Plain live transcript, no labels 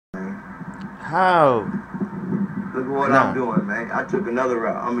How? Look at what I'm doing, man. I took another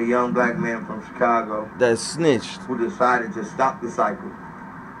route. I'm a young black man from Chicago that snitched, who decided to stop the cycle.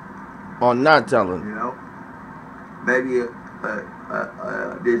 On not telling. You know? Maybe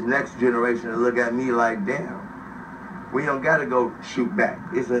this next generation will look at me like, damn, we don't gotta go shoot back.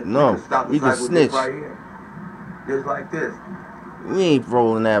 We can stop the cycle snitch. Just right here. Just like this. We ain't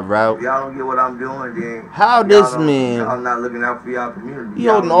rolling that route. If y'all don't get what I'm doing, then how this man? Y'all not looking out for y'all community. He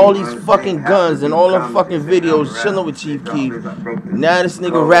holding all these fucking guns and all them fucking videos, chilling with Chief Keef. Now this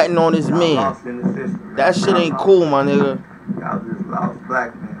nigga ratting on his man. That shit ain't cool, my nigga. Y'all just lost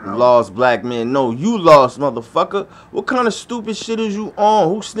black men. Lost black men. No, you lost, motherfucker. What kind of stupid shit is you on?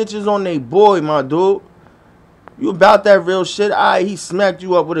 Who snitches on they boy, my dude? You about that real shit? Alright, he smacked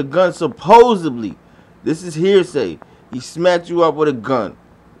you up with a gun supposedly. This is hearsay. He smacked you up with a gun.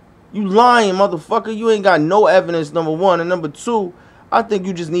 You lying, motherfucker. You ain't got no evidence, number one. And number two, I think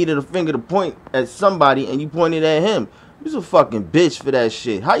you just needed a finger to point at somebody and you pointed at him. You's a fucking bitch for that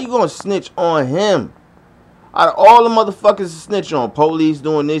shit. How you gonna snitch on him? Out of all the motherfuckers to snitch on, police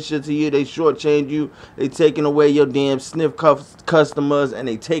doing this shit to you, they shortchange you, they taking away your damn sniff customers, and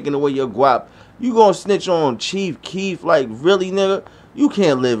they taking away your guap. You gonna snitch on Chief Keef? Like, really, nigga? You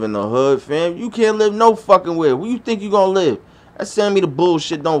can't live in the hood, fam. You can't live no fucking where. Where you think you gonna live? That send me the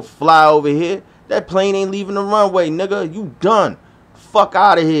bullshit don't fly over here. That plane ain't leaving the runway, nigga. You done. Fuck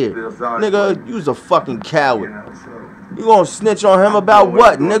out of here. Nigga, you's a fucking coward. You gonna snitch on him about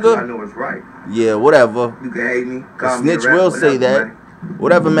what, nigga? I know it's right. Yeah, whatever. You can hate me. The snitch will say that.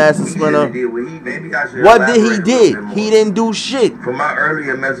 Whatever, Master Splinter. What did he do? He didn't do shit. For my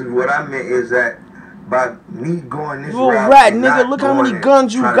earlier message, what I meant is that by me going this route, you a rat, nigga. Look how many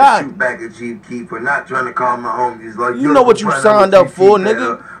guns you got. Shoot back at Chief Keef for not trying to call my homies. Like, you know what you signed up for,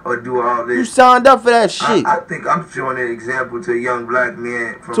 nigga. Or do all this. You signed up for that shit. I think I'm showing an example to young black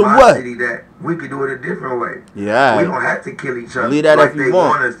men from my city that we could do it a different way. Yeah. We don't have to kill each other Leave that like if you they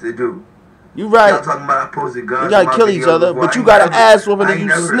want us to do. You right. Y'all talking about I posted guns. You gotta kill each other, but you got an ass whooping and you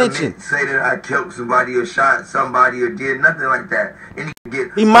snitching. Say that I killed somebody or shot somebody or did nothing like that. And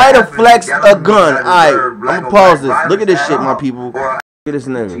he might have flexed a gun. Alright, I'm gonna pause this. Look at this shit, my people. Look at this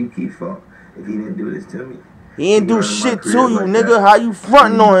nigga. If he didn't do this to me, he ain't do shit to you, nigga. How you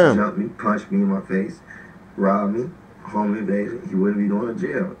fronting on him? Jumped me, punched me in my face, robbed me, home invasion. He wouldn't be going to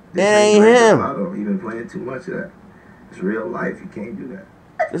jail. It ain't him. He been playing too much of that. It's real life. You can't do that.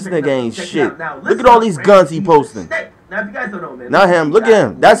 This nigga ain't shit. Look at all these guns he posting. Now, if you guys don't know, man. Not him. Look at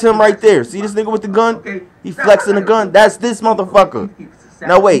him. That's him right there. See this nigga with the gun? He flexing the gun. That's this motherfucker.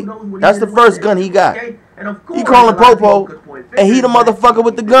 Now wait. That's the first gun he got. He calling Popo, and he the motherfucker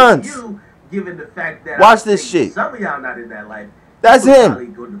with the guns. Watch this shit. That's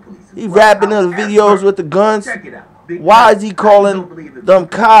him. He rapping the videos with the guns. Why is he calling them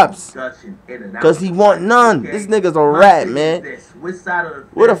cops? Because he want none. This nigga's a rat, man.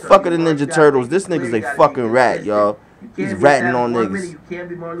 Where the fuck are the Ninja Turtles? This nigga's a fucking rat, y'all. He's ratting on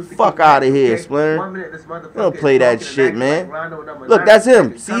niggas. Fuck out of here, Splinter. You don't play that shit, man. Look, that's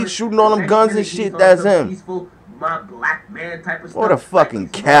him. See, shooting all them guns and shit, that's him. What a fucking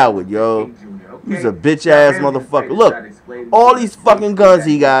coward, yo. He's a bitch ass motherfucker. Look, all these fucking guns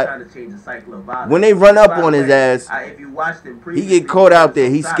he got. When they run up on his ass, he get caught out there.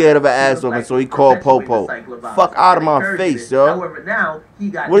 He's scared of an ass whooping, so he called Popo. Fuck out of my face, yo.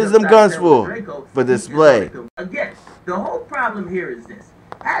 What is them guns for? For display. Again, the whole problem here is this.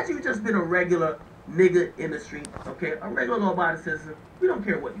 Had you just been a regular nigga in the street, okay, a regular law-abiding citizen, we don't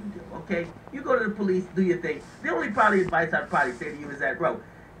care what you do, okay? You go to the police, do your thing. The only probably advice I'd probably say to you is that, bro,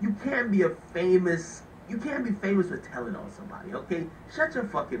 you can't be famous for telling on somebody, okay? Shut your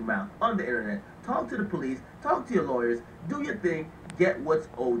fucking mouth on the internet. Talk to the police, talk to your lawyers, do your thing, get what's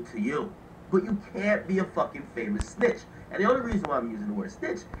owed to you. But you can't be a fucking famous snitch. And the only reason why I'm using the word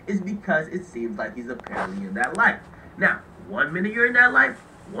snitch is because it seems like he's apparently in that life. Now, 1 minute you're in that life,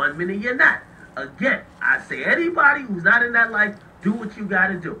 1 minute you're not. Again, I say anybody who's not in that life, do what you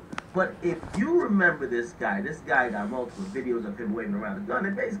gotta do. But if you remember this guy got multiple videos of him waving around a gun,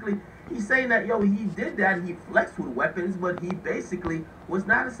 and basically he's saying that, yo, he did that, he flexed with weapons, but he basically was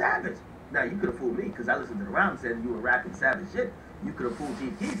not a savage. Now, you could have fooled me, because I listened to the round and said you were rapping savage shit. You could have fooled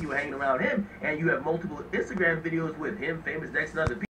Chief Keef, you were hanging around him, and you have multiple Instagram videos with him, Famous Dex, and other people.